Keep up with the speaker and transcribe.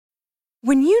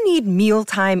When you need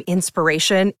mealtime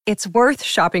inspiration, it's worth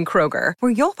shopping Kroger,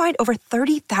 where you'll find over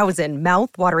 30,000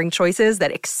 mouth-watering choices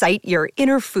that excite your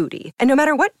inner foodie. And no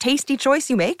matter what tasty choice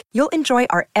you make, you'll enjoy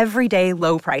our everyday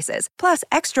low prices, plus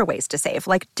extra ways to save,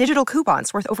 like digital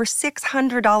coupons worth over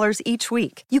 $600 each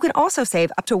week. You can also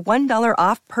save up to $1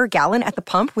 off per gallon at the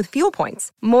pump with fuel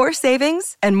points. More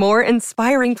savings and more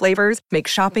inspiring flavors make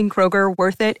shopping Kroger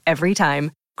worth it every time.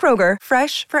 Kroger,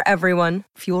 fresh for everyone.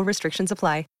 Fuel restrictions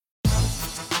apply.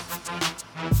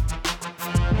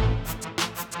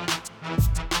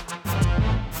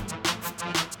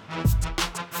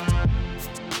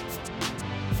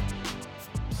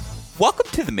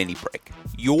 Welcome to the Mini Break,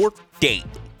 your daily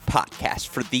podcast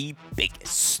for the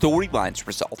biggest storylines,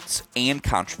 results, and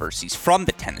controversies from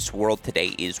the tennis world.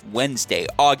 Today is Wednesday,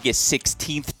 August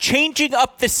 16th. Changing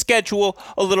up the schedule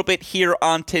a little bit here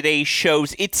on today's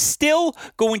shows. It's still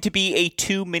going to be a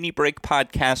 2 Mini Break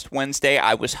podcast Wednesday.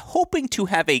 I was hoping to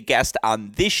have a guest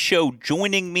on this show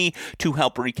joining me to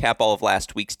help recap all of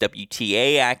last week's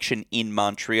WTA action in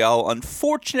Montreal.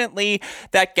 Unfortunately,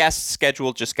 that guest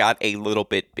schedule just got a little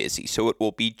bit busy, so it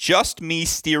will be just me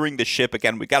steering the ship.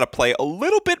 Again, we got to play a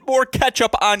little bit more catch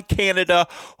up on Canada.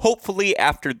 Hopefully,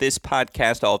 after this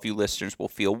podcast, all of you listeners will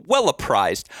feel well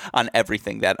apprised on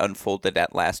everything that unfolded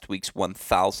at last week's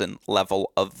 1,000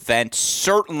 level event.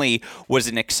 Certainly was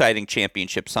an exciting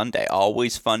championship Sunday.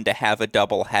 Always fun to have a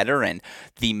doubleheader, and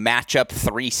the matchup,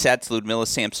 3 sets, Ludmila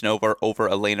Samsonova over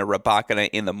Elena Rybakina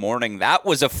in the morning. That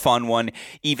was a fun one,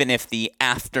 even if the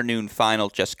afternoon final,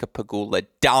 Jessica Pegula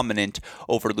dominant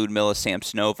over Ludmila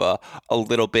Samsonova, a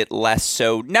little bit less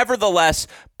so. Nevertheless,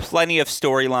 plenty of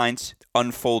storylines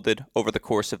unfolded over the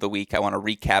course of the week. I want to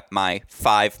recap my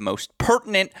 5 most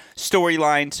pertinent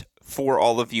storylines for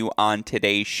all of you on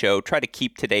today's show. Try to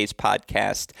keep today's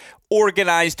podcast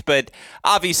organized, but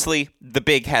obviously the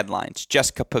big headlines.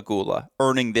 Jessica Pegula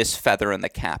earning this feather in the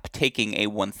cap, taking a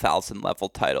 1,000 level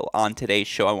title. On today's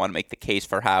show, I want to make the case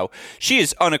for how she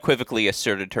has unequivocally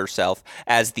asserted herself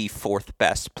as the 4th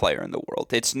best player in the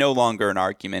world. It's no longer an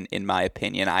argument, in my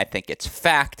opinion. I think it's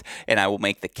fact, and I will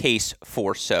make the case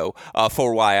for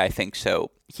why I think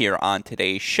so here on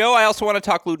today's show. I also want to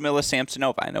talk Ludmila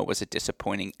Samsonova. I know it was a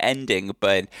disappointing ending,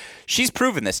 but she's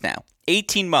proven this now.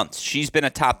 18 months. She's been a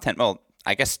top 10, well,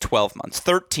 I guess 12 months,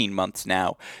 13 months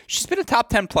now. She's been a top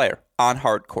 10 player on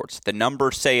hard courts. The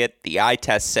numbers say it. The eye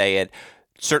tests say it.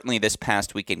 Certainly this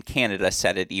past week in Canada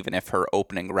said it, even if her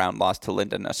opening round loss to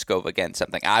Linda Noskova, again,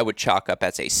 something I would chalk up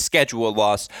as a schedule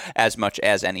loss as much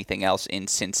as anything else in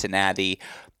Cincinnati.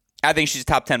 I think she's a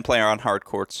top 10 player on hard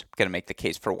courts. I'm going to make the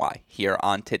case for why here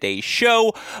on today's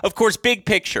show. Of course, big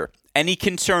picture. Any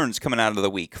concerns coming out of the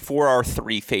week for our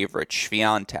 3 favorites,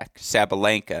 Swiatek,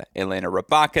 Sabalenka, Elena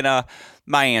Rybakina?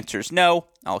 My answer is no.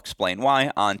 I'll explain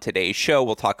why on today's show.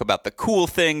 We'll talk about the cool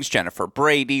things, Jennifer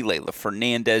Brady, Leylah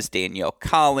Fernandez, Danielle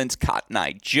Collins, Cotton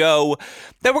Eye Joe.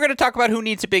 Then we're going to talk about who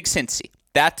needs a big Cincy.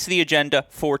 That's the agenda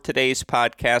for today's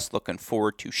podcast. Looking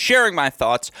forward to sharing my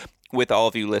thoughts with all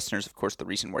of you listeners. Of course, the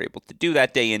reason we're able to do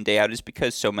that day in, day out is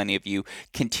because so many of you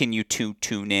continue to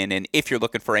tune in. And if you're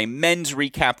looking for a men's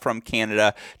recap from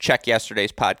Canada, check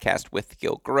yesterday's podcast with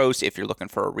Gil Gross. If you're looking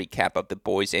for a recap of the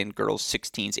boys and girls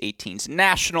 16s, 18s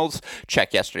nationals,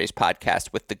 check yesterday's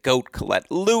podcast with the GOAT, Colette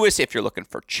Lewis. If you're looking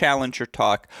for Challenger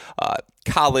talk,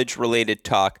 college-related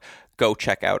talk, go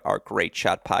check out our Great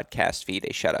Shot podcast feed.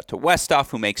 A shout out to Westoff,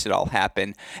 who makes it all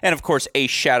happen. And of course, a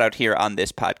shout out here on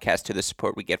this podcast to the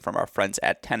support we get from our friends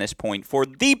at Tennis Point for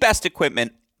the best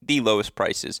equipment, the lowest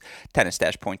prices.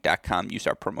 Tennis-point.com. Use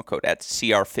our promo code at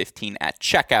CR15 at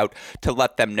checkout to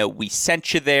let them know we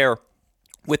sent you there.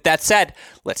 With that said,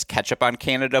 let's catch up on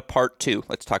Canada Part 2.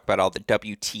 Let's talk about all the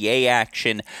WTA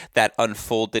action that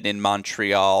unfolded in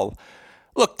Montreal.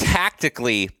 Look,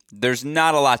 tactically, there's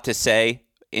not a lot to say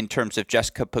in terms of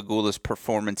Jessica Pegula's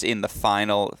performance in the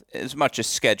final, as much as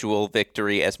schedule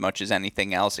victory, as much as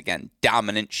anything else. Again,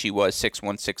 dominant she was,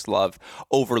 6-1-6 love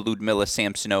over Ludmila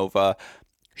Samsonova.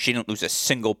 She didn't lose a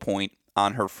single point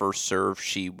on her first serve.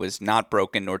 She was not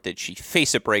broken, nor did she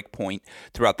face a break point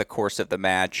throughout the course of the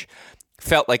match.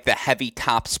 Felt like the heavy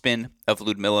topspin of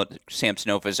Ludmila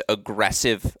Samsonova's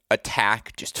aggressive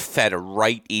attack just fed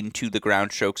right into the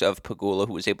ground strokes of Pegula,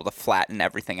 who was able to flatten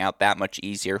everything out that much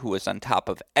easier, who was on top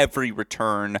of every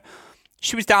return.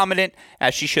 She was dominant,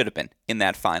 as she should have been, in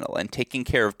that final, and taking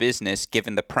care of business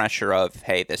given the pressure of,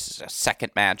 hey, this is a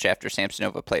second match after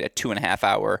Samsonova played a 2.5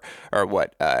 hour, or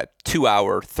 2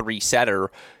 hour 3-setter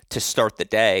to start the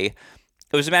day.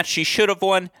 It was a match she should have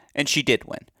won, and she did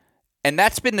win. And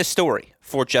that's been the story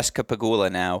for Jessica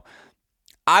Pegula now.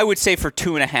 I would say for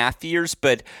 2.5 years,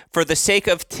 but for the sake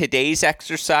of today's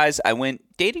exercise, I went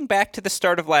dating back to the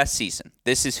start of last season.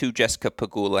 This is who Jessica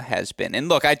Pegula has been. And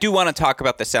look, I do want to talk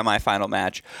about the semifinal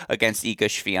match against Iga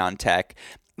Swiatek,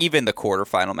 even the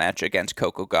quarterfinal match against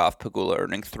Coco Gauff, Pegula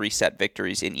earning 3-set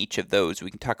victories in each of those. We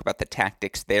can talk about the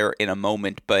tactics there in a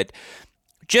moment, but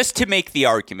just to make the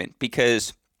argument,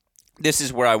 because this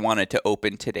is where I wanted to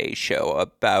open today's show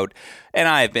about, and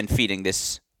I have been feeding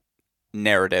this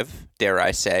narrative, dare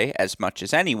I say, as much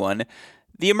as anyone,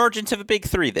 the emergence of a big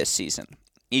three this season.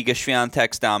 Iga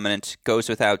Swiatek's dominance goes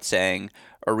without saying.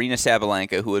 Aryna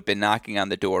Sabalenka, who had been knocking on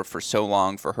the door for so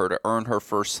long for her to earn her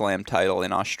first slam title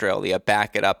in Australia,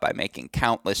 back it up by making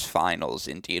countless finals.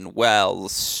 Indian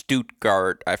Wells,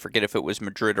 Stuttgart, I forget if it was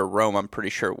Madrid or Rome, I'm pretty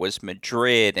sure it was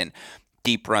Madrid, and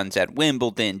deep runs at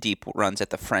Wimbledon, deep runs at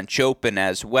the French Open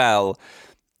as well.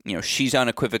 You know, she's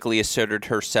unequivocally asserted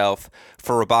herself.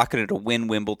 For Rybakina to win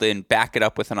Wimbledon, back it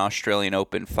up with an Australian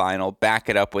Open final, back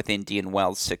it up with Indian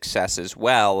Wells' success as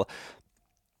well.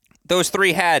 Those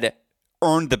three had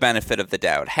earned the benefit of the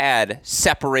doubt, had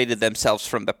separated themselves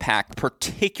from the pack,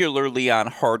 particularly on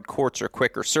hard courts or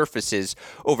quicker surfaces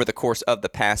over the course of the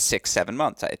past 6-7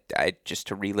 months. I just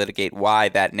to relitigate why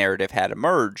that narrative had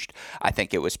emerged, I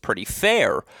think it was pretty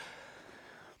fair.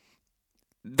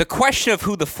 The question of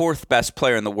who the fourth best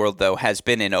player in the world, though, has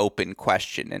been an open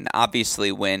question. And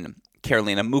obviously when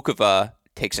Karolina Muchova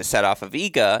takes a set off of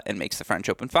Iga and makes the French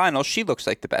Open final, she looks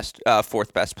like the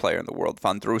fourth best player in the world.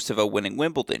 Vondrousova winning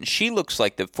Wimbledon, she looks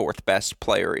like the fourth best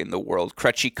player in the world.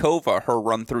 Krejcikova, her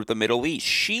run through the Middle East,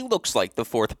 she looks like the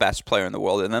fourth best player in the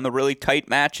world. And then the really tight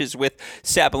matches with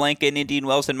Sabalenka and Indian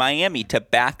Wells in Miami to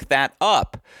back that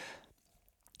up.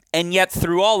 And yet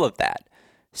through all of that,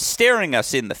 staring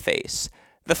us in the face,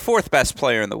 the fourth best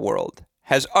player in the world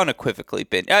has unequivocally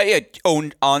been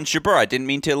Ons Jabeur. I didn't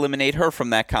mean to eliminate her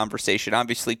from that conversation.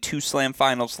 Obviously, 2 slam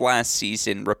finals last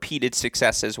season, repeated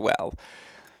success as well.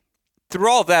 Through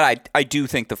all of that, I do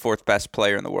think the fourth best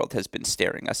player in the world has been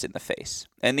staring us in the face.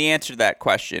 And the answer to that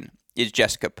question is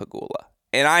Jessica Pegula.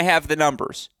 And I have the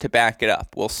numbers to back it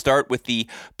up. We'll start with the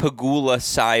Pegula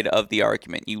side of the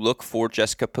argument. You look for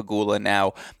Jessica Pegula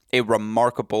now, a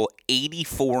remarkable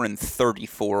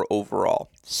 84-34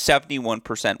 overall,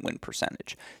 71% win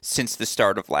percentage since the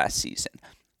start of last season.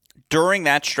 During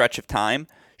that stretch of time,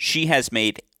 she has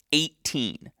made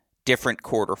 18 different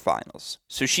quarterfinals.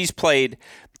 So she's played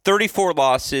 34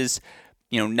 losses.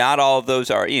 You know, not all of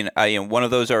those are one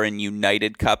of those are in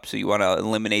United Cup, so you want to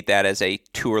eliminate that as a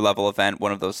tour level event.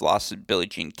 One of those losses, Billie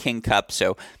Jean King Cup.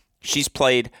 So she's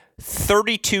played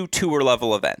 32 tour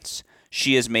level events.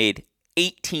 She has made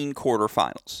 18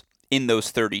 quarterfinals in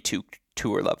those 32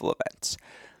 tour level events.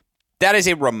 That is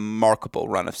a remarkable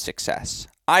run of success.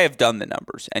 I have done the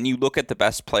numbers, and you look at the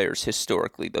best players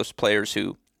historically, those players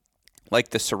who,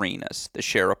 like the Serenas, the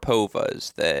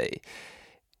Sharapovas, the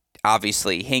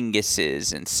obviously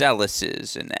Hingises and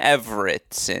Selises and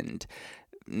Everetts and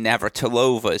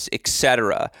Navratilovas,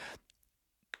 etc.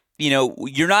 You know,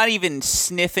 you're not even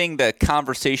sniffing the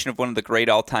conversation of one of the great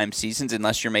all-time seasons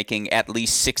unless you're making at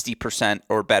least 60%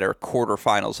 or better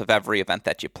quarterfinals of every event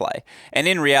that you play. And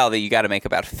in reality, you got to make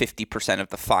about 50% of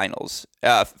the finals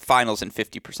and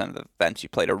 50% of the events you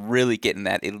play to really get in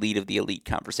that elite of the elite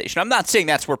conversation. I'm not saying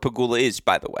that's where Pegula is,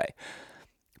 by the way.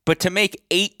 But to make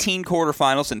 18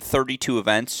 quarterfinals and 32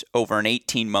 events over an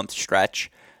 18-month stretch,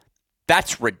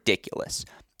 that's ridiculous.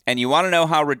 And you want to know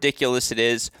how ridiculous it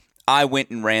is? I went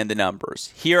and ran the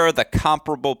numbers. Here are the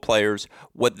comparable players,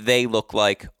 what they look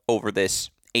like over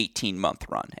this 18-month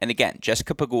run. And again,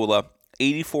 Jessica Pegula,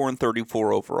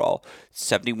 84-34 overall,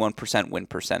 71% win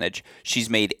percentage. She's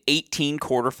made 18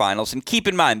 quarterfinals. And keep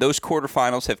in mind, those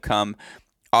quarterfinals have come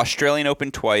Australian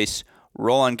Open twice,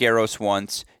 Roland Garros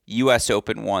once, U.S.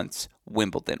 Open once,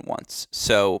 Wimbledon once.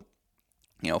 So,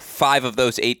 5 of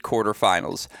those 8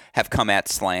 quarterfinals have come at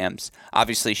slams.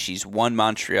 Obviously, she's won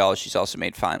Montreal. She's also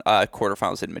made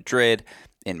quarterfinals in Madrid,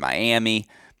 in Miami,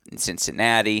 in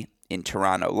Cincinnati, in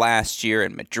Toronto last year,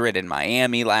 in Madrid and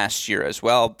Miami last year as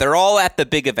well. They're all at the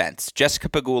big events. Jessica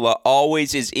Pegula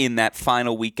always is in that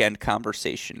final weekend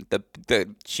conversation.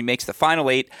 She makes the final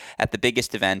 8 at the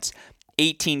biggest events.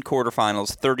 18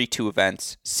 quarterfinals, 32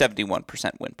 events,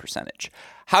 71% win percentage.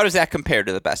 How does that compare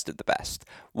to the best of the best?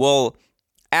 Well,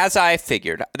 as I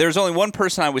figured, there's only one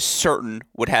person I was certain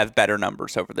would have better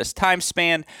numbers over this time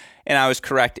span, and I was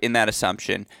correct in that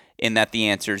assumption, in that the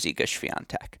answer is Iga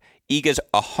Swiatek. Iga's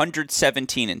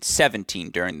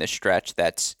 117-17 during this stretch.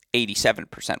 That's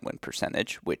 87% win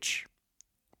percentage, which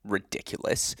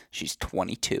ridiculous. She's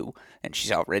 22, and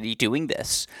she's already doing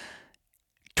this.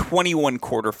 21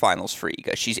 quarterfinals for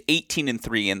Iga. She's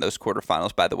 18-3 in those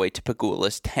quarterfinals, by the way, to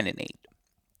Pegula's 10-8.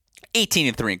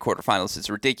 18-3 in quarterfinals is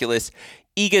ridiculous.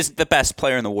 Iga's the best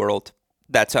player in the world.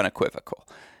 That's unequivocal.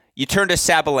 You turn to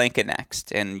Sabalenka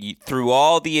next, and through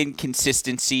all the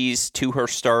inconsistencies to her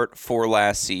start for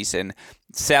last season,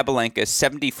 Sabalenka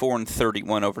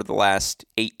 74-31 over the last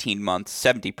 18 months,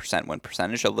 70% win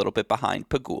percentage, a little bit behind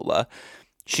Pegula.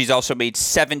 She's also made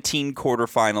 17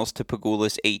 quarterfinals to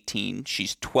Pegula's 18.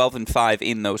 She's 12-5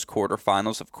 in those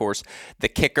quarterfinals. Of course, the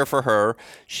kicker for her,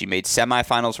 she made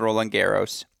semifinals Roland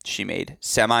Garros. She made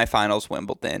semifinals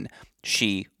Wimbledon.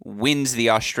 She wins the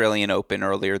Australian Open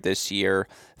earlier this year,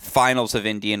 finals of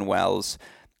Indian Wells,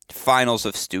 finals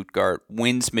of Stuttgart,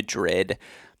 wins Madrid.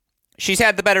 She's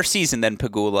had the better season than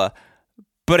Pegula.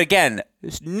 But again,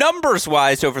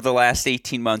 numbers-wise over the last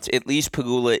 18 months, at least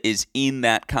Pegula is in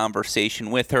that conversation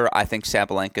with her. I think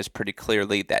Sabalenka is pretty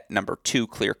clearly that number 2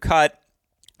 clear cut.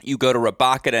 You go to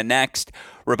Rybakina next.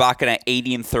 Rybakina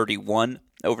 80-31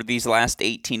 over these last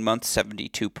 18 months,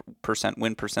 72%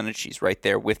 win percentage. She's right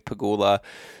there with Pegula.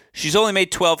 She's only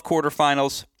made 12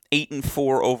 quarterfinals,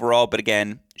 8-4 overall. But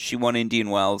again, she won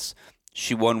Indian Wells.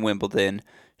 She won Wimbledon.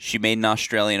 She made an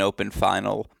Australian Open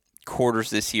final. Quarters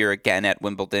this year again at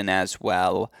Wimbledon as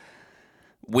well.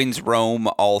 Wins Rome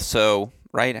also,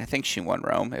 right? I think she won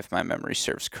Rome, if my memory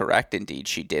serves correct. Indeed,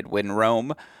 she did win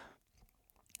Rome.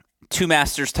 2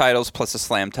 Masters titles plus a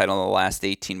Slam title in the last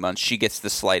 18 months. She gets the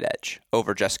slight edge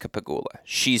over Jessica Pegula.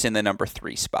 She's in the number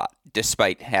 3 spot,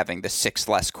 despite having the 6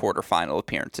 less quarterfinal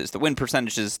appearances. The win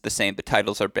percentage is the same. The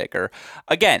titles are bigger.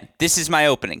 Again, this is my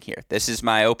opening here. This is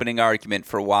my opening argument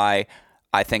for why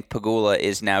I think Pegula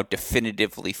is now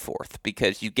definitively 4th,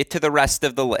 because you get to the rest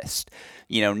of the list.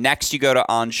 Next you go to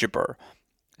Ons Jabeur.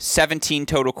 17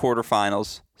 total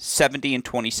quarterfinals,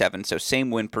 70-27, so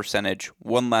same win percentage,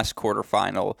 1 less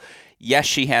quarterfinal. Yes,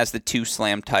 she has the 2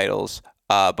 Slam titles,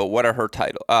 but what are her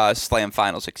titles? Slam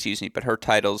finals, but her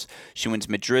titles, she wins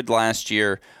Madrid last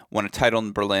year, won a title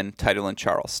in Berlin, title in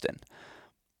Charleston.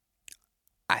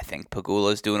 I think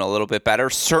Pegula is doing a little bit better.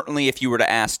 Certainly, if you were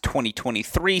to ask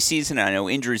 2023 season, and I know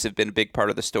injuries have been a big part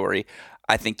of the story,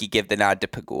 I think you give the nod to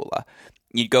Pegula.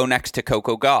 You go next to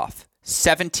Coco Gauff.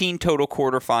 17 total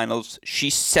quarterfinals.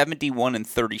 She's 71-36,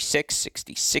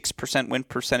 66% win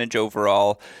percentage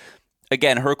overall.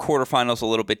 Again, her quarterfinals a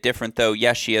little bit different, though.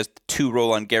 Yes, she has 2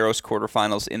 Roland Garros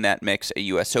quarterfinals in that mix, a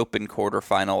U.S. Open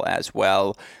quarterfinal as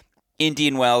well.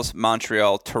 Indian Wells,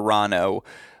 Montreal, Toronto.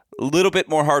 A little bit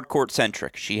more hard court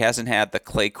centric. She hasn't had the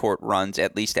clay court runs,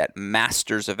 at least at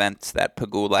Masters events, that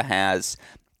Pegula has.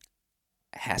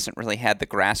 Hasn't really had the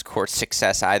grass court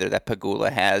success either that Pegula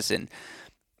has. And,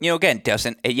 again,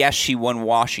 yes, she won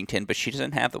Washington, but she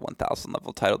doesn't have the 1,000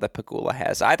 level title that Pegula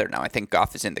has either. Now, I think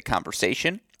Gauff is in the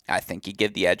conversation. I think you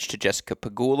give the edge to Jessica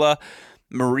Pegula.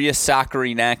 Maria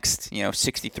Sakkari next,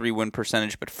 63 win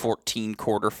percentage, but 14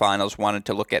 quarterfinals. Wanted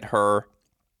to look at her.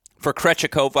 For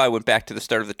Krejcikova, I went back to the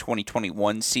start of the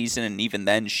 2021 season, and even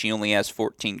then, she only has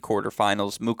 14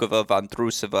 quarterfinals. Mukova,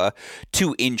 Vondrousova,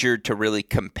 too injured to really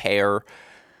compare.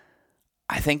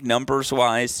 I think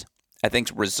numbers-wise, I think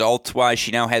results-wise,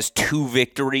 she now has 2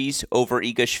 victories over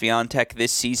Iga Swiatek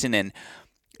this season, and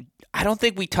I don't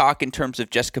think we talk in terms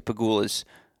of Jessica Pegula's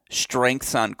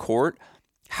strengths on court,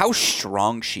 how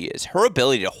strong she is. Her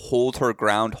ability to hold her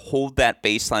ground, hold that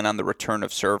baseline on the return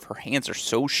of serve. Her hands are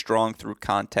so strong through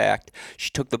contact.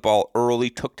 She took the ball early,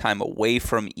 took time away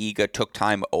from Iga, took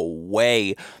time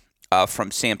away from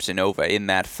Samsonova in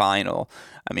that final.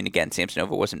 I mean, again,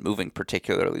 Samsonova wasn't moving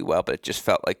particularly well, but it just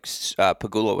felt like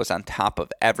Pegula was on top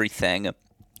of everything.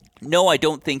 No, I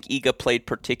don't think Iga played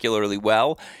particularly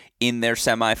well in their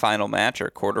semifinal match or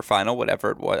quarterfinal,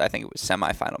 whatever it was. I think it was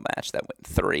semifinal match that went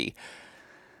 3.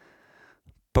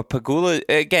 But Pegula,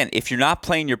 again, if you're not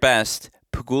playing your best,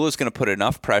 Pegula's going to put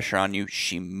enough pressure on you.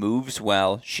 She moves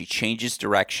well. She changes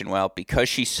direction well. Because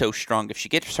she's so strong, if she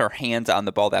gets her hands on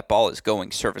the ball, that ball is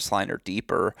going service line or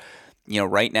deeper.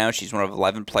 Right now she's one of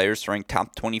 11 players throwing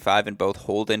top 25 in both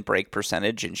hold and break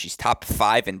percentage, and she's top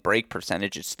 5 in break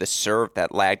percentage. It's the serve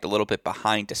that lagged a little bit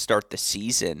behind to start the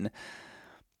season.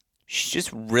 She's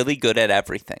just really good at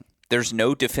everything. There's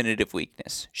no definitive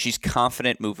weakness. She's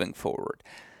confident moving forward.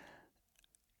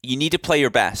 You need to play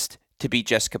your best to beat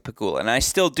Jessica Pegula. And I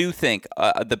still do think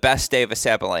the best day of a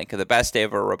Sabalenka, the best day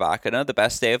of a Rybakina, the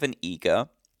best day of an Iga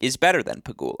is better than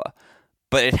Pegula.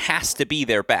 But it has to be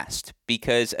their best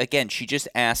because, again, she just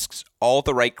asks all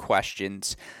the right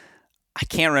questions. I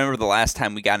can't remember the last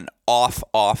time we got an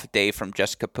off day from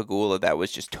Jessica Pegula that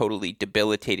was just totally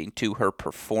debilitating to her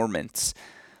performance.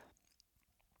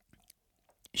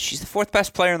 She's the 4th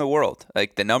best player in the world.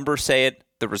 Like, the numbers say it.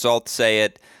 The results say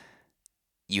it.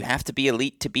 You have to be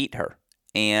elite to beat her.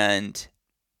 And,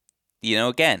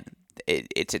 again,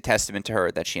 it's a testament to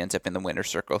her that she ends up in the winner's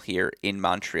circle here in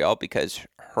Montreal because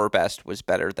her best was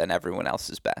better than everyone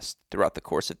else's best throughout the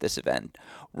course of this event,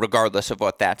 regardless of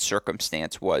what that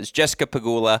circumstance was. Jessica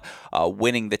Pegula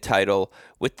winning the title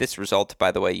with this result.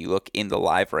 By the way, you look in the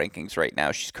live rankings right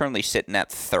now, she's currently sitting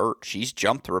at third. She's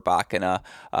jumped Rybakina.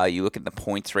 You look at the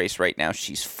points race right now,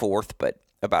 she's fourth, but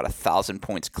about 1,000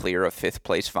 points clear of fifth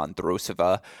place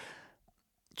Vondrousova.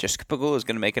 Jessica Pegula is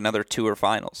going to make another tour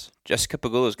finals. Jessica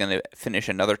Pegula is going to finish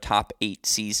another top 8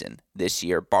 season this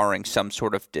year, barring some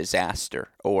sort of disaster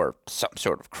or some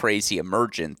sort of crazy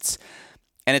emergence.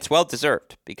 And it's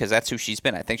well-deserved because that's who she's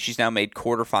been. I think she's now made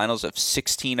quarterfinals of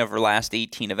 16 of her last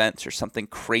 18 events or something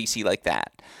crazy like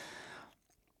that.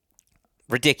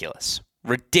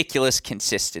 Ridiculous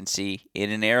consistency in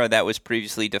an era that was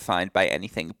previously defined by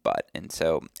anything but. And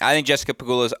so I think Jessica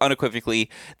Pegula is unequivocally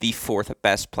the 4th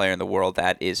best player in the world.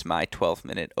 That is my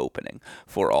 12-minute opening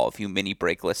for all of you mini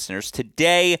break listeners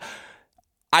today.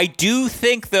 I do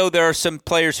think, though, there are some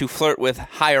players who flirt with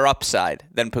higher upside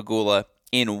than Pegula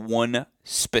in one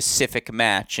specific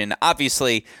match. And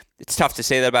obviously, it's tough to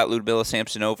say that about Ludmila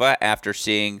Samsonova after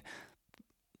seeing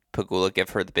Pegula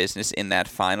give her the business in that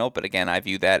final, but again, I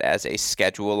view that as a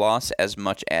schedule loss as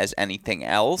much as anything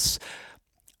else.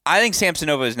 I think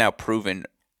Samsonova has now proven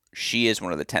she is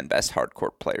one of the 10 best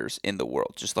hardcourt players in the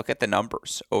world. Just look at the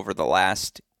numbers over the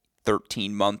last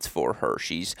 13 months for her.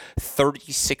 She's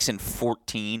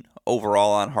 36-14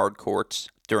 overall on hard courts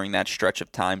during that stretch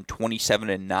of time,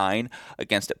 27-9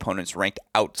 against opponents ranked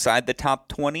outside the top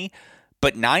 20.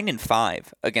 But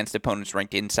 9-5 against opponents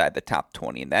ranked inside the top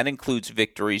 20, and that includes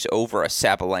victories over a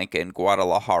Sabalenka in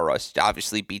Guadalajara. She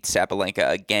obviously beats Sabalenka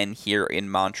again here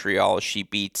in Montreal. She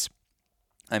beats,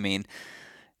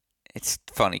 it's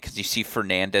funny because you see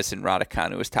Fernandez and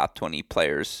Raducanu as top 20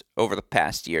 players over the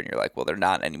past year, and you're like, well, they're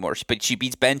not anymore. But she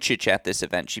beats Bencic at this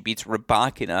event. She beats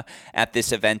Rybakina at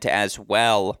this event as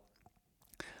well.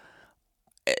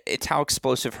 It's how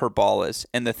explosive her ball is.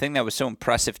 And the thing that was so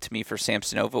impressive to me for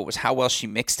Samsonova was how well she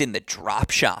mixed in the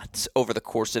drop shots over the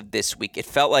course of this week. It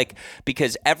felt like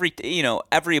because every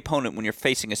opponent, when you're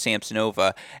facing a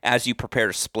Samsonova, as you prepare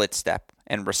to split step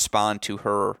and respond to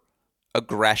her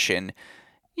aggression,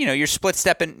 you're split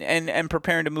stepping and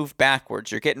preparing to move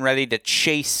backwards. You're getting ready to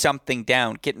chase something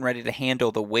down, getting ready to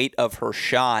handle the weight of her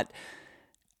shot.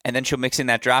 And then she'll mix in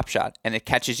that drop shot, and it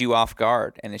catches you off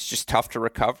guard, and it's just tough to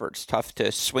recover. It's tough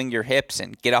to swing your hips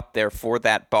and get up there for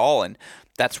that ball, and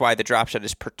that's why the drop shot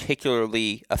is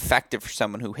particularly effective for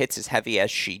someone who hits as heavy as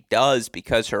she does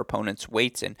because her opponent's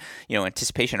weights and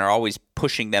anticipation are always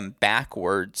pushing them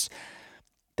backwards.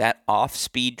 That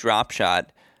off-speed drop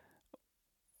shot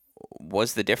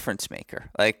was the difference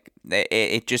maker. Like,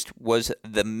 it just was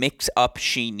the mix-up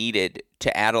she needed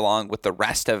to add along with the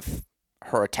rest of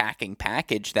her attacking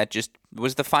package that just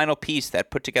was the final piece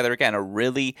that put together, again, a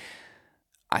really,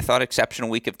 I thought, exceptional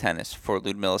week of tennis for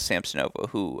Ludmila Samsonova,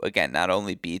 who, again, not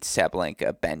only beats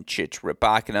Sabalenka, Bencic,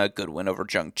 Rybakina, good win over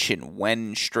Zheng Qinwen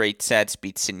in straight sets,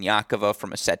 beats Siniakova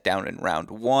from a set down in round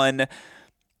 1.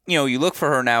 You look for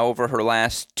her now over her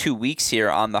last 2 weeks here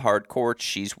on the hard court.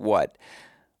 She's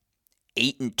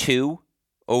 8-2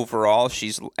 overall.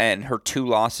 And her 2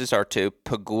 losses are to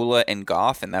Pegula and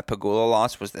Gauff, and that Pegula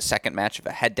loss was the second match of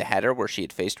a head-to-header where she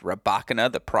had faced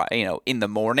Rybakina in the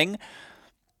morning.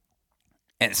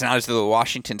 And it's not as though the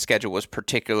Washington schedule was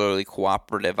particularly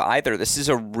cooperative either. This is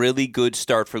a really good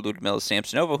start for Ludmila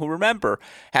Samsonova, who, remember,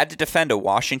 had to defend a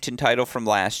Washington title from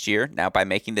last year. Now, by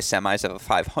making the semis of a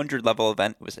 500-level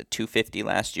event, it was a 250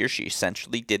 last year. She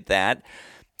essentially did that.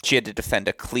 She had to defend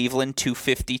a Cleveland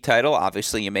 250 title.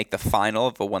 Obviously, you make the final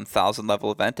of a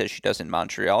 1,000-level event, as she does in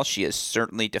Montreal. She has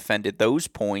certainly defended those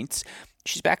points.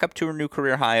 She's back up to her new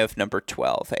career high of number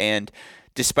 12. And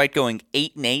despite going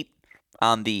 8-8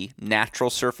 on the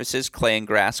natural surfaces, clay and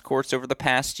grass courts over the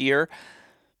past year,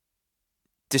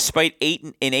 despite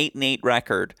an 8-8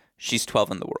 record, she's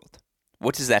 12 in the world.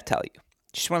 What does that tell you?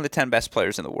 She's one of the 10 best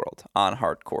players in the world on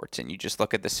hard courts, and you just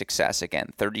look at the success again.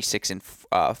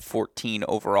 36-14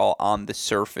 overall on the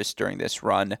surface during this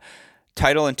run.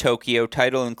 Title in Tokyo,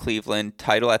 title in Cleveland,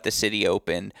 title at the City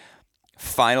Open,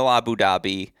 final Abu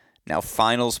Dhabi, now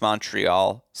finals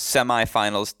Montreal,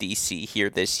 semifinals DC here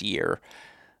this year.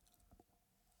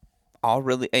 All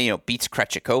really, beats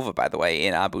Krejcikova, by the way,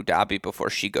 in Abu Dhabi before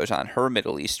she goes on her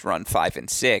Middle East run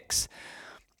 5-6.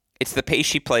 It's the pace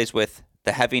she plays with,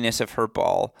 the heaviness of her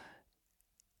ball.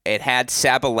 it had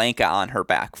Sabalenka on her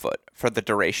back foot for the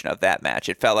duration of that match.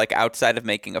 It felt like outside of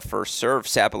making a first serve,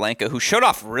 Sabalenka, who showed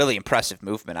off really impressive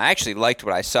movement. I actually liked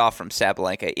what I saw from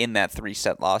Sabalenka in that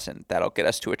 3-set loss, and that'll get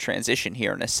us to a transition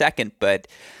here in a second. But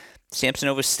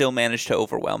Samsonova still managed to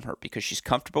overwhelm her because she's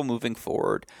comfortable moving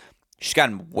forward. She's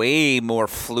gotten way more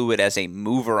fluid as a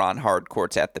mover on hard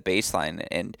courts at the baseline,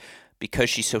 and because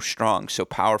she's so strong, so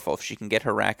powerful, if she can get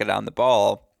her racket on the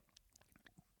ball,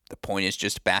 the point is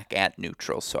just back at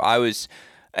neutral. So Ludmila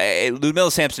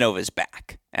Samsonova is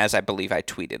back, as I believe I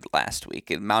tweeted last week.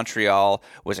 And Montreal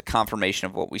was a confirmation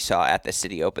of what we saw at the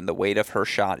City Open. The weight of her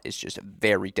shot is just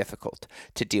very difficult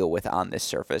to deal with on this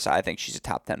surface. I think she's a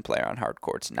top 10 player on hard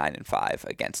courts, 9-5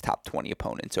 against top 20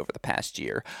 opponents over the past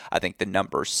year. I think the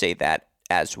numbers say that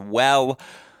as well.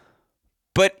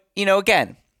 But,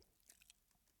 again,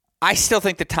 I still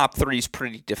think the top 3 is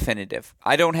pretty definitive.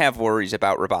 I don't have worries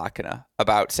about Rybakina,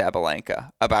 about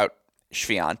Sabalenka, about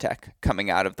Swiatek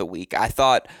coming out of the week. I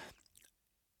thought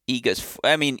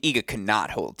Iga could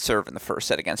not hold serve in the first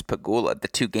set against Pegula. The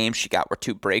 2 games she got were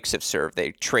 2 breaks of serve.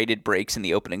 They traded breaks in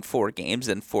the opening 4 games,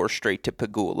 then 4 straight to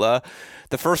Pegula.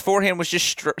 The first forehand was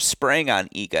just spraying on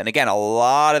Iga. And again, a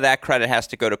lot of that credit has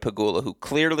to go to Pegula, who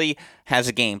clearly has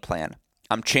a game plan.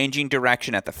 I'm changing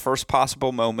direction at the first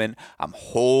possible moment. I'm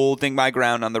holding my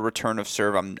ground on the return of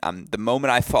serve. The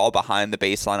moment I fall behind the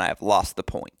baseline, I have lost the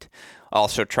point.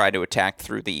 Also try to attack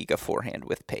through the Iga forehand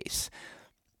with pace.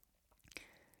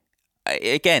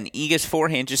 Again, Iga's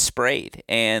forehand just sprayed,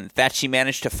 and that she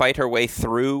managed to fight her way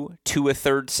through to a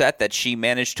third set, that she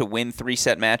managed to win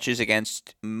 3-set matches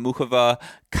against Muchova,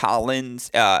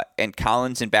 Collins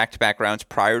in back-to-back rounds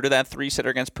prior to that 3-setter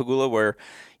against Pegula, where,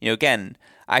 again,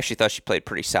 I actually thought she played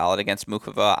pretty solid against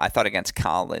Muchova. I thought against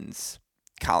Collins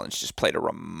just played a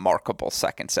remarkable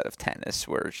second set of tennis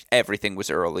where everything was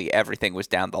early, everything was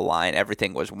down the line,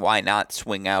 everything was why not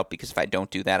swing out, because if I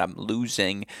don't do that, I'm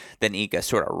losing. Then Iga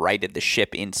sort of righted the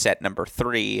ship in set number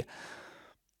 3.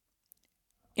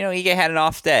 Iga had an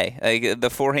off day. The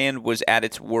forehand was at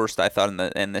its worst, I thought,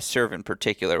 and the serve in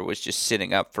particular was just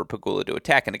sitting up for Pegula to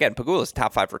attack. And again, Pegula's a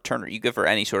top 5 returner. You give her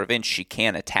any sort of inch, she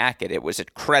can attack it. It was a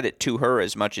credit to her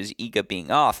as much as Iga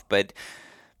being off. But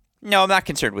no, I'm not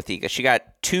concerned with Iga. She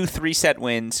got 2 3-set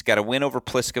wins, got a win over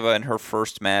Pliskova in her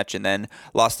first match, and then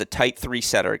lost a tight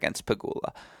 3-setter against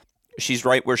Pegula. She's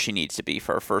right where she needs to be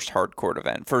for her first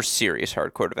serious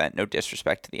hard court event. No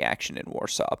disrespect to the action in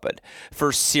Warsaw, but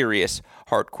first serious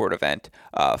hard court event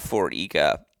for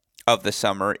Iga of the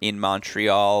summer in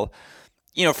Montreal.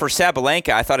 For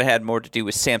Sabalenka, I thought it had more to do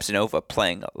with Samsonova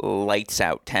playing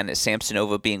lights-out tennis.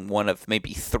 Samsonova being one of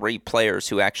maybe 3 players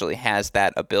who actually has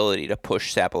that ability to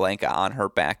push Sabalenka on her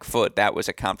back foot. That was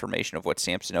a confirmation of what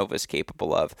Samsonova is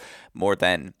capable of, more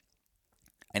than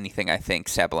anything I think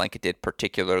Sabalenka did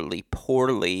particularly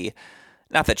poorly.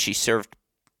 Not that she served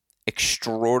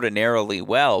extraordinarily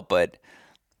well, but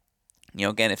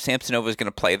again, if Samsonova is going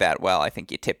to play that well, I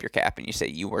think you tip your cap and you say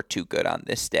you were too good on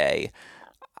this day.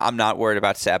 I'm not worried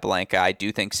about Sabalenka. I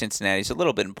do think Cincinnati's a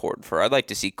little bit important for her. I'd like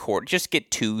to see just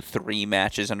get 2-3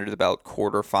 matches under the belt,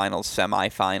 quarterfinals,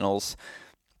 semifinals.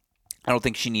 I don't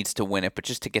think she needs to win it, but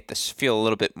just to feel a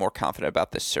little bit more confident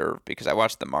about the serve, because I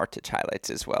watched the Martic highlights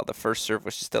as well. The first serve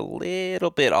was just a little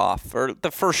bit off, or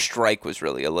the first strike was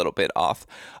really a little bit off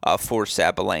for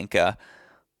Sabalenka.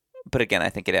 But again, I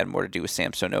think it had more to do with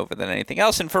Samsonova than anything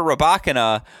else. And for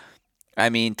Rybakina,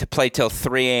 to play till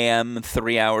 3 a.m.,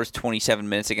 3 hours, 27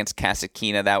 minutes against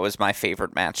Kasatkina, that was my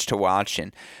favorite match to watch.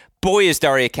 And boy, is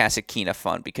Daria Kasatkina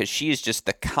fun, because she is just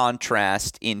the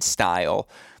contrast in style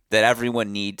that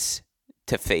everyone needs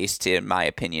to face to, in my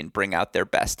opinion, bring out their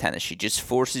best tennis. She just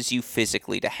forces you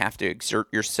physically to have to exert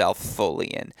yourself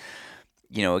fully. And,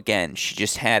 again, she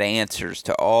just had answers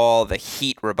to all the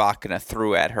heat Rybakina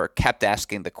threw at her, kept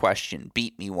asking the question,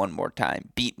 beat me one more time,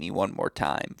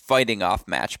 fighting off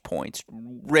match points,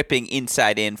 ripping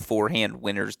inside-in forehand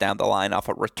winners down the line off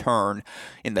a return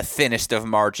in the thinnest of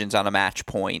margins on a match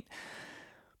point.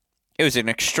 It was an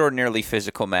extraordinarily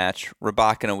physical match.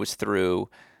 Rybakina was through.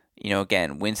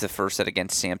 Again, wins the first set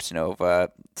against Samsonova.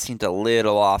 Seemed a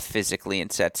little off physically in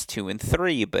sets 2 and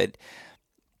 3, but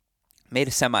made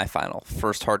a semifinal,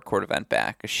 first hard court event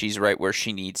back. She's right where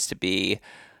she needs to be.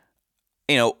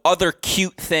 Other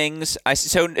cute things.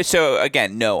 So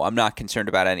again, no, I'm not concerned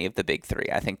about any of the big 3.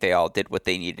 I think they all did what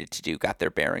they needed to do, got their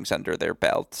bearings under their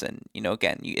belts, and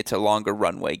again, it's a longer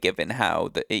runway given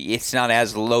how it's not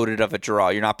as loaded of a draw.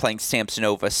 You're not playing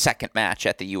Samsonova's second match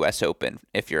at the U.S. Open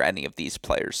if you're any of these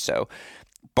players. So,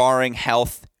 barring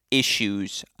health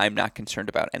issues, I'm not concerned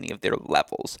about any of their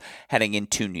levels heading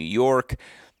into New York.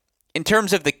 In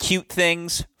terms of the cute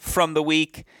things from the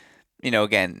week,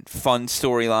 Again, fun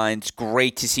storylines.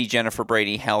 Great to see Jennifer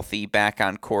Brady healthy, back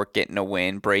on court, getting a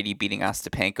win. Brady beating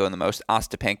Ostapenko in the most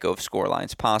Ostapenko of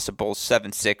scorelines possible.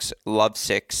 7-6, love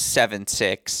 6,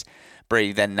 7-6.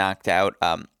 Brady then knocked out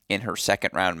in her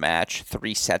second round match,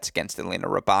 3 sets against Elena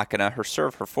Rybakina. Her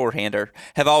serve, her forehander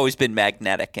have always been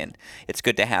magnetic, and it's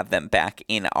good to have them back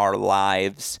in our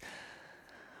lives.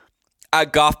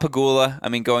 Gauff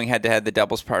Pegula, going head-to-head, the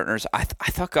doubles partners, I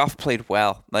thought Gauff played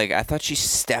well. I thought she's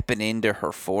stepping into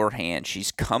her forehand.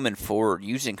 She's coming forward,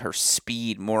 using her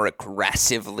speed more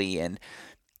aggressively. And,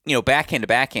 backhand to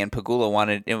backhand,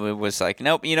 Pegula was like,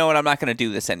 nope, you know what, I'm not going to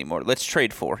do this anymore. Let's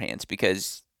trade forehands,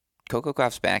 because Coco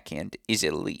Gauff's backhand is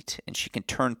elite, and she can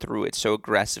turn through it so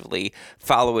aggressively,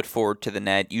 follow it forward to the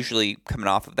net. Usually coming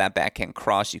off of that backhand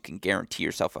cross, you can guarantee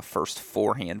yourself a first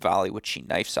forehand volley, which she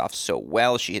knifes off so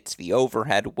well. She hits the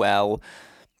overhead well.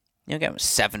 Again, it was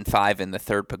 7-5 in the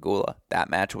third Pegula. That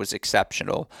match was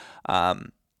exceptional. I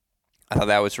thought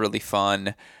that was really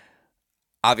fun.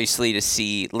 Obviously, to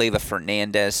see Leylah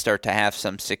Fernandez start to have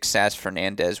some success.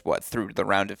 Fernandez, through the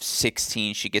round of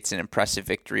 16, she gets an impressive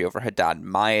victory over Haddad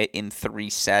Maia in 3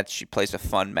 sets. She plays a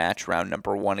fun match, round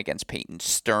number 1 against Peyton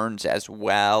Stearns as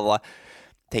well.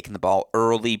 Taking the ball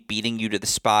early, beating you to the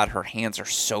spot. Her hands are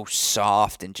so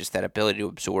soft, and just that ability to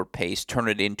absorb pace, turn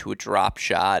it into a drop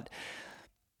shot.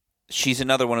 She's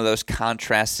another one of those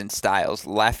contrasts in styles.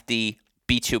 Lefty,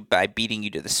 beats you by beating you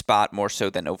to the spot more so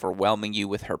than overwhelming you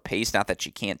with her pace. Not that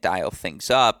she can't dial things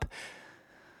up.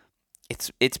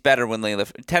 It's better when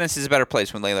tennis is a better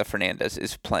place when Leylah Fernandez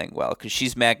is playing well, because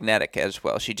she's magnetic as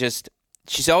well.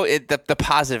 She's always the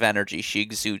positive energy she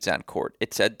exudes on court.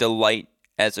 It's a delight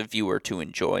as a viewer to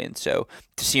enjoy, and so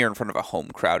to see her in front of a home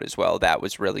crowd as well, that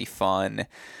was really fun.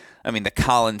 The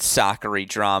Colin Sakkari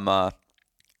drama.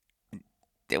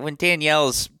 When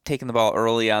Danielle's taking the ball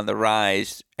early on the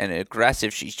rise and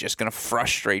aggressive, she's just going to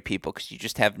frustrate people because you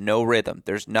just have no rhythm.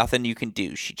 There's nothing you can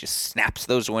do. She just snaps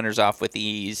those winners off with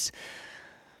ease.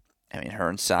 Her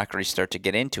and Sakkari start to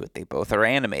get into it. They both are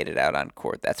animated out on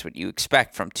court. That's what you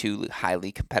expect from 2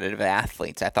 highly competitive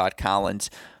athletes. I thought Collins,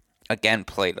 again,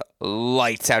 played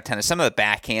lights-out tennis. Some of the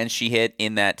backhands she hit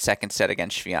in that second set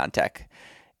against Swiatek.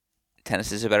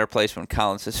 Tennis is a better place when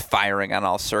Collins is firing on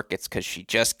all circuits, because she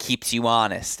just keeps you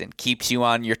honest and keeps you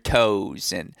on your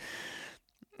toes. And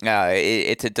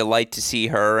it's a delight to see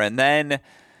her. And then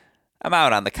I'm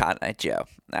out on the Cotton Joe.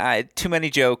 Too many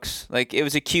jokes. It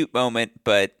was a cute moment,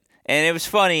 and it was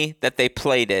funny that they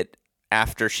played it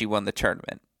after she won the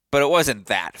tournament. But it wasn't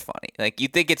that funny.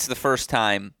 You'd think it's the first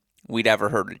time we'd ever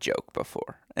heard a joke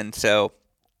before. And so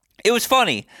it was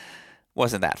funny.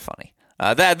 Wasn't that funny.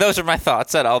 Those are my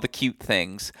thoughts on all the cute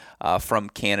things from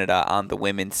Canada on the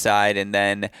women's side. And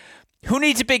then, who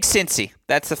needs a big Cincy?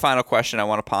 That's the final question I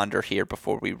want to ponder here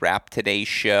before we wrap today's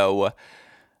show.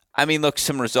 Look,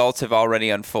 some results have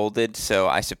already unfolded, so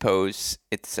I suppose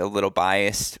it's a little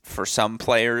biased for some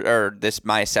players, or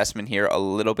my assessment here, a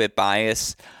little bit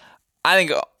biased. I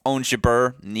think Ons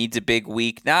Jabeur needs a big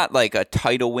week, not like a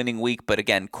title-winning week, but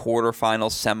again,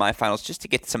 quarterfinals, semifinals, just to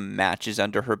get some matches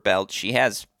under her belt. She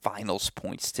has finals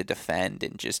points to defend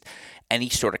and just any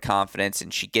sort of confidence,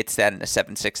 and she gets that in a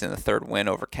 7-6 in the third win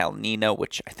over Kalinina,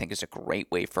 which I think is a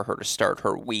great way for her to start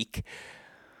her week.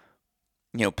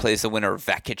 Plays the winner of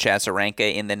Vekic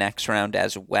Azarenka in the next round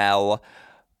as well.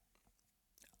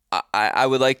 I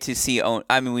would like to see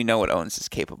we know what Ons is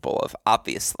capable of,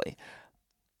 obviously.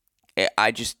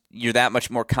 You're that much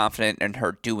more confident in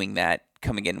her doing that,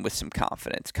 coming in with some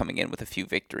confidence, coming in with a few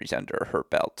victories under her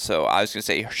belt. So I was going to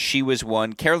say she was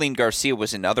one. Caroline Garcia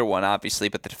was another one, obviously,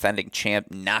 but the defending champ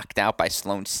knocked out by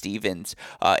Sloane Stephens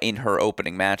in her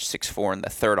opening match, 6-4 in the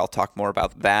third. I'll talk more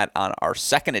about that on our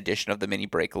second edition of the mini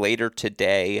break later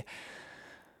today.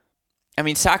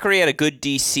 Sakkari had a good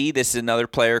DC. This is another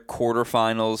player,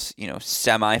 quarterfinals,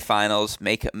 semifinals,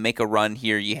 make a run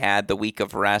here. You had the week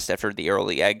of rest after the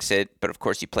early exit, but of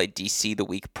course you played DC the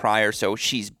week prior, so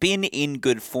she's been in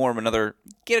good form.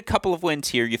 Get a couple of wins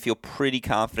here. You feel pretty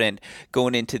confident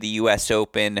going into the U.S.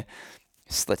 Open.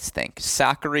 So let's think.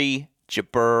 Sakkari,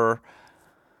 Jabeur.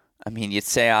 You'd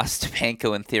say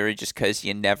Ostapenko in theory just because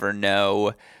you never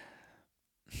know.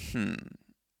 How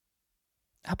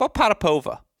about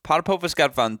Potapova? Potapova's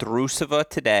got Vondrousova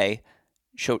today.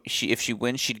 If she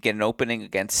wins, she'd get an opening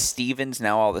against Stephens.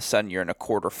 Now all of a sudden you're in a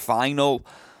quarterfinal.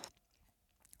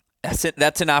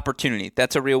 That's an opportunity.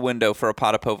 That's a real window for a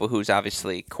Potapova, who's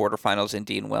obviously quarterfinals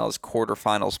Indian Wells,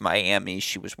 quarterfinals Miami.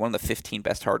 She was one of the 15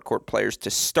 best hardcourt players to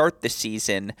start the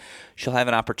season. She'll have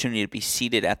an opportunity to be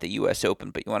seated at the U.S. Open,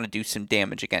 but you want to do some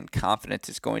damage. Again, confidence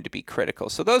is going to be critical.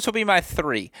 So those will be my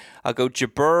three. I'll go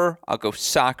Jabeur, I'll go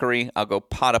Sakkari, I'll go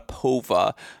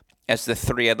Potapova as the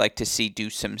three I'd like to see do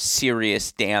some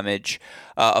serious damage.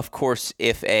 Of course,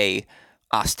 if a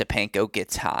Ostapenko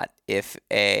gets hot, if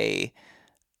a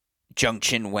Zheng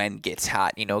Qinwen gets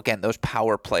hot, again, those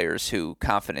power players who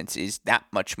confidence is that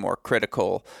much more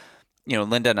critical.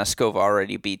 Linda Noskova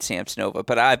already beat Samsonova,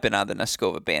 but I've been on the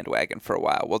Noskova bandwagon for a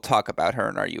while. We'll talk about her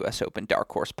in our U.S. Open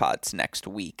Dark Horse pods next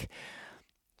week.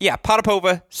 Yeah,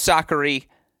 Potapova, Sakkari,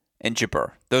 and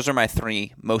Jabeur. Those are my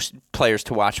three most players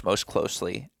to watch most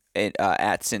closely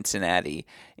at Cincinnati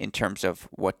in terms of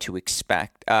what to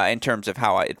expect, in terms of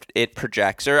how it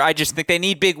projects. Or I just think they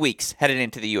need big weeks headed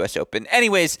into the U.S. Open.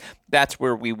 Anyways, that's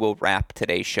where we will wrap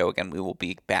today's show. Again, we will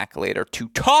be back later to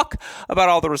talk about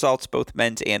all the results, both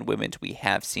men's and women's, we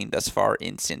have seen thus far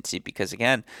in Cincy, because,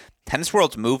 again, tennis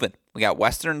world's moving. We got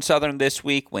Western and Southern this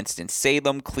week,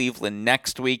 Winston-Salem, Cleveland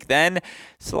next week. Then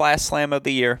it's the last slam of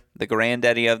the year, the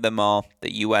granddaddy of them all,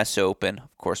 the U.S. Open.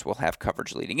 Of course, we'll have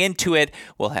coverage leading into it.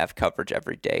 We'll have coverage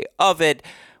every day of it.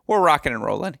 We're rocking and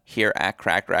rolling here at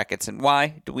Cracked Racquets. And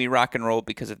why do we rock and roll?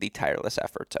 Because of the tireless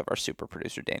efforts of our super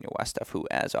producer, Daniel Westhoff, who,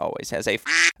 as always, has a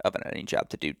of an editing job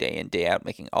to do day in, day out,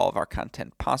 making all of our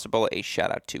content possible. A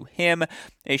shout-out to him.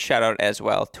 A shout-out as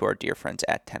well to our dear friends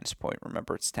at Tennis Point.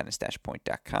 Remember, it's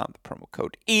tennis-point.com. The promo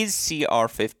code is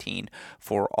CR15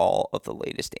 for all of the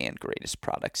latest and greatest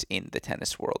products in the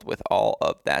tennis world. With all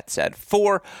of that said,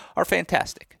 for our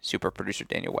fantastic super producer,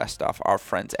 Daniel Westhoff, our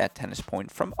friends at Tennis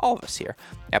Point, from all of us here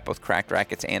at both Cracked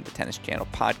Racquets and the Tennis Channel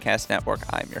Podcast Network,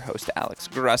 I'm your host, Alex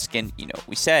Gruskin. You know what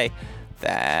we say.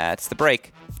 That's the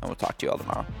break, and we'll talk to you all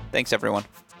tomorrow. Thanks, everyone.